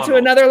taking it to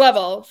another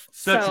level.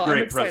 Such a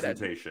great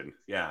presentation.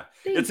 Yeah.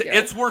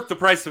 It's worth the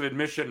price of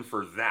admission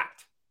for that.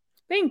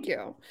 Thank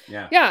you.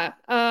 Yeah.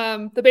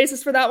 The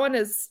basis for that one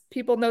is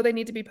people know they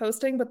need to be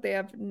posting, but they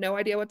have no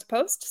idea what to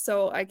post.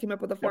 So I came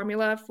up with a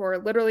formula for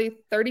literally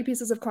 30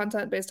 pieces of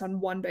content based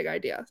on one big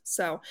idea.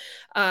 So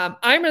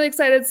I'm really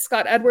excited.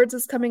 Scott Edwards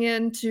is coming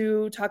in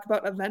to talk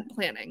about event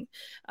planning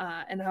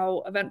and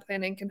how event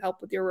planning can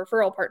help with your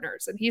referral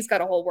partners. And he's got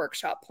a whole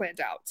workshop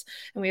planned out.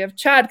 And we have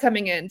Chad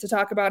coming in to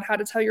talk about how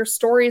to tell your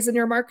stories in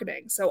your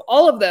marketing. So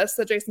all of this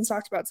that Jason's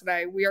talked about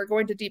today, we are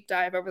going to deep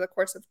dive over the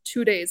course of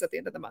 2 days at the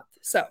end of the month.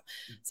 So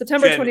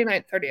September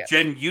 29th, 30th.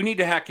 Jen, you need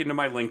to hack into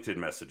my LinkedIn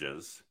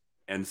messages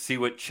and see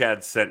what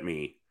Chad sent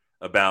me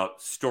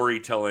about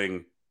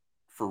storytelling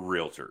for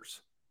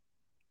realtors.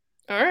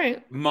 All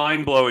right.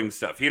 Mind-blowing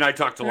stuff. He and I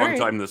talked a long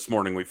time this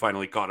morning. We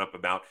finally caught up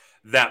about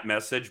that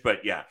message.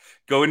 But yeah,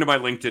 go into my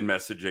LinkedIn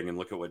messaging and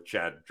look at what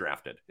Chad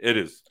drafted. It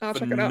is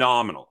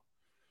phenomenal.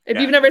 If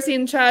you've never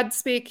seen Chad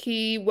speak,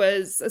 he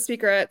was a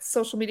speaker at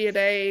Social Media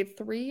Day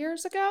 3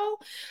 years ago.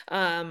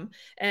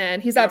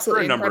 And he's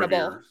absolutely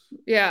incredible.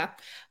 Yeah.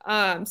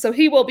 So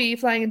he will be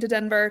flying into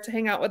Denver to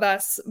hang out with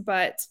us,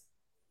 but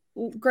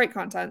great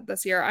content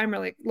this year. I'm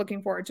really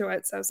looking forward to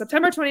it. So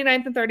September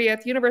 29th and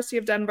 30th, University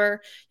of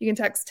Denver. You can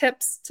text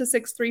TIPS to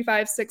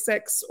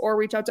 63566 or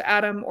reach out to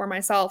Adam or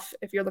myself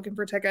if you're looking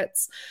for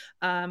tickets.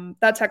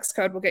 That text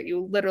code will get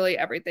you literally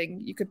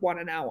everything you could want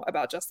to know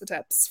about Just the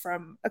Tips,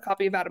 from a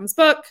copy of Adam's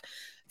book,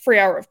 free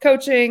hour of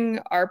coaching,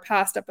 our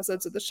past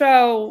episodes of the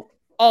show,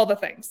 all the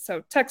things.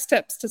 So text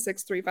TIPS to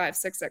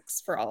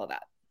 63566 for all of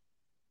that.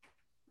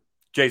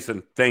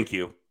 Jason, thank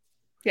you.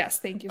 Yes,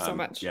 thank you so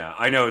much. Yeah,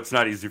 I know it's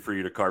not easy for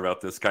you to carve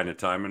out this kind of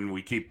time, and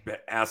we keep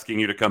asking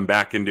you to come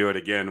back and do it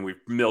again.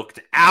 We've milked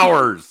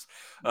hours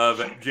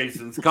of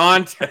Jason's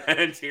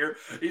content here.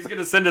 He's going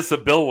to send us a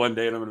bill one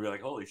day, and I'm going to be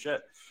like, holy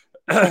shit.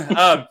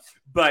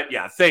 But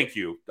yeah, thank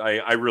you.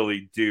 I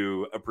really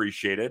do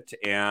appreciate it.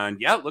 And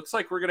yeah, it looks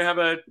like we're going to have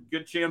a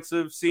good chance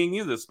of seeing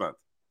you this month.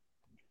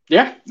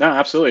 Yeah, no,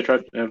 absolutely.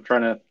 I'm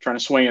trying to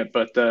swing it,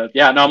 but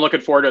I'm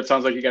looking forward to it.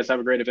 Sounds like you guys have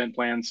a great event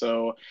plan.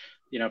 So,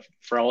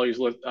 for all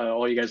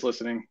you guys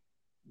listening,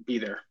 be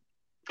there.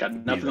 Got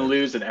nothing to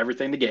lose and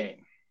everything to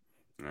gain.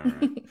 All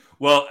right.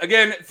 Well,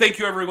 again, thank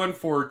you everyone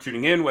for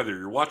tuning in. Whether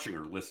you're watching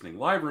or listening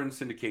live or in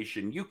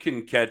syndication, you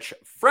can catch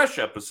fresh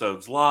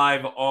episodes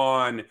live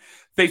on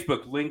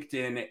Facebook,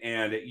 LinkedIn,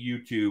 and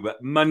YouTube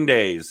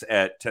Mondays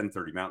at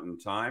 10:30 Mountain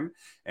Time.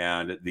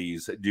 And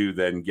these do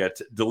then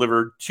get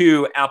delivered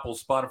to Apple,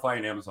 Spotify,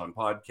 and Amazon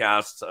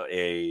Podcasts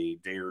a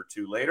day or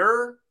two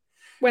later.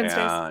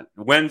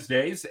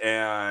 Wednesdays,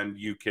 and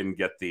you can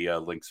get the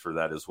links for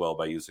that as well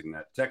by using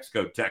that text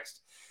code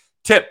TIPS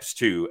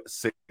to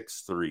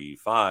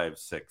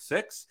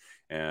 63566,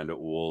 and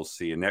we'll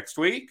see you next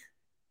week.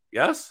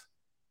 Yes?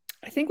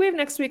 I think we have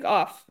next week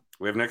off.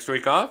 We have next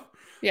week off?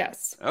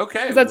 Yes.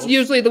 Okay. Because that's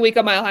usually the week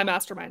of Mile High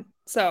Mastermind.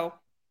 So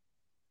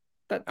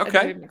I think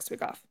we have next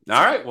week off.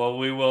 All right. Well,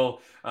 we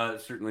will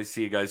certainly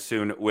see you guys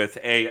soon with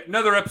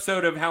another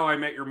episode of How I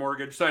Met Your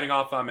Mortgage. Signing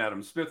off, I'm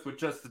Adam Smith with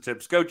Just the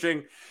Tips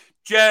Coaching.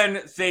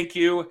 Jen, thank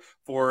you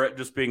for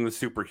just being the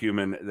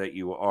superhuman that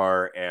you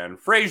are. And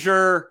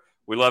Frazier,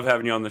 we love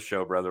having you on the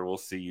show, brother. We'll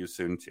see you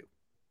soon, too.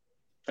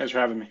 Thanks for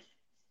having me.